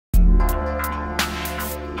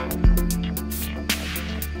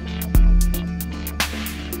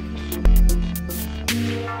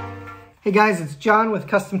Hey guys, it's John with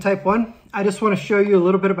Custom Type 1. I just want to show you a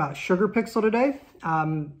little bit about SugarPixel today.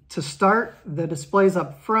 To start, the display's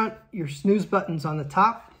up front, your snooze button's on the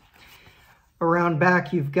top. Around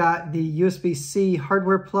back, you've got the USB-C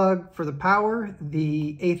hardware plug for the power,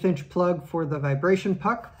 the 1/8 inch plug for the vibration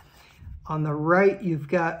puck. On the right, you've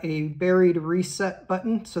got a buried reset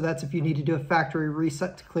button, so that's if you need to do a factory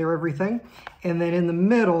reset to clear everything. And then in the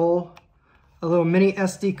middle, a little mini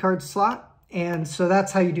SD card slot. And so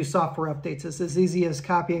that's how you do software updates. It's as easy as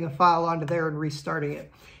copying a file onto there and restarting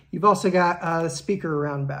it. You've also got a speaker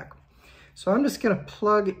around back. So I'm just gonna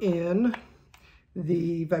plug in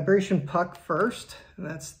the vibration puck first, and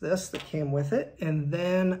that's this that came with it. And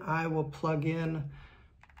then I will plug in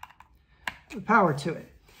the power to it.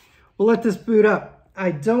 We'll let this boot up.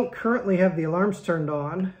 I don't currently have the alarms turned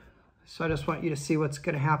on, so I just want you to see what's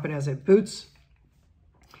gonna happen as it boots.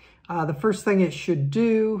 The first thing it should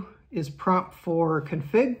do is prompt for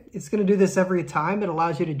config. It's gonna do this every time. It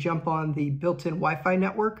allows you to jump on the built-in Wi-Fi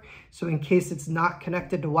network. So in case it's not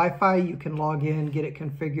connected to Wi-Fi, you can log in, get it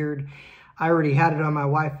configured. I already had it on my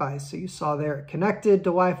Wi-Fi. So you saw there it connected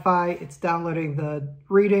to Wi-Fi. It's downloading the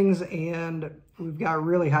readings and we've got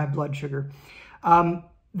really high blood sugar.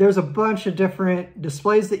 There's a bunch of different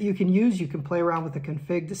displays that you can use. You can play around with the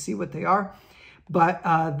config to see what they are. But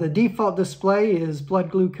the default display is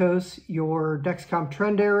blood glucose, your Dexcom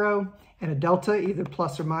trend arrow, and a delta, either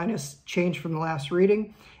plus or minus, change from the last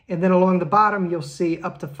reading. And then along the bottom, you'll see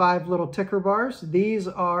up to 5 little ticker bars. These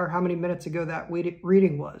are how many minutes ago that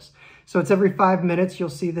reading was. So it's every 5 minutes, you'll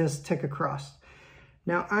see this tick across.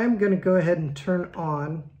 Now I'm gonna go ahead and turn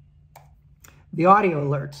on the audio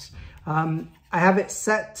alerts. I have it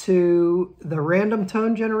set to the random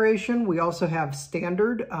tone generation. We also have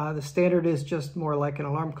standard. The standard is just more like an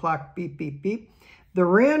alarm clock, beep, beep, beep. The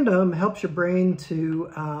random helps your brain to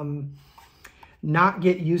not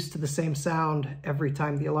get used to the same sound every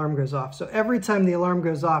time the alarm goes off. So every time the alarm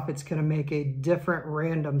goes off, it's gonna make a different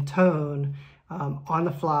random tone on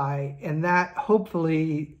the fly. And that,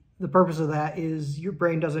 hopefully, the purpose of that is your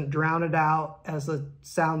brain doesn't drown it out as a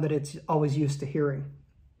sound that it's always used to hearing.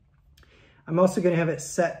 I'm also going to have it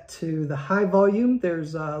set to the high volume.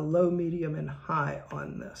 There's a low, medium, and high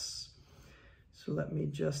on this. So let me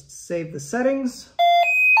just save the settings.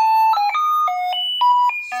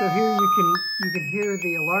 So here you can hear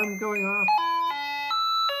the alarm going off.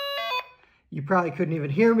 You probably couldn't even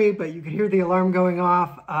hear me, but you could hear the alarm going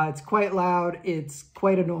off. It's quite loud. It's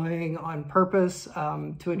quite annoying on purpose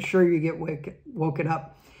to ensure you get woken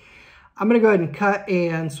up. I'm gonna go ahead and cut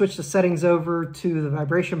and switch the settings over to the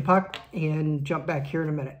vibration puck and jump back here in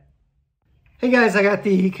a minute. Hey guys, I got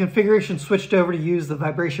the configuration switched over to use the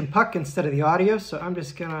vibration puck instead of the audio, so I'm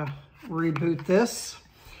just gonna reboot this.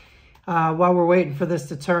 While we're waiting for this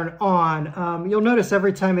to turn on, you'll notice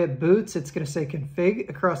every time it boots, it's gonna say config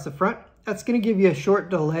across the front. That's gonna give you a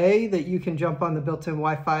short delay that you can jump on the built-in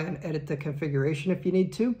Wi-Fi and edit the configuration if you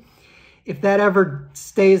need to. If that ever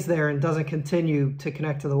stays there and doesn't continue to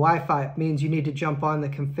connect to the Wi-Fi, it means you need to jump on the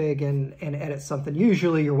config and edit something.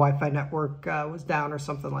 Usually your Wi-Fi network was down or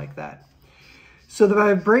something like that. So the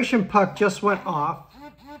vibration puck just went off.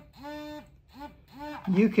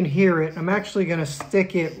 You can hear it. I'm actually going to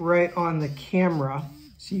stick it right on the camera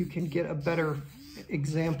so you can get a better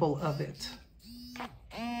example of it.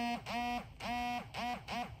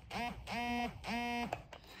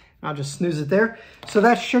 I'll just snooze it there. So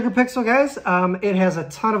that's SugarPixel, guys. It has a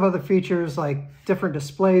ton of other features like different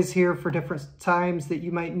displays here for different times that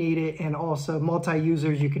you might need it, and also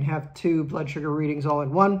multi-users. You can have 2 blood sugar readings all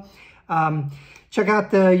in one. Check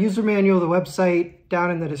out the user manual, the website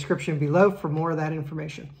down in the description below for more of that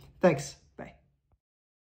information. Thanks.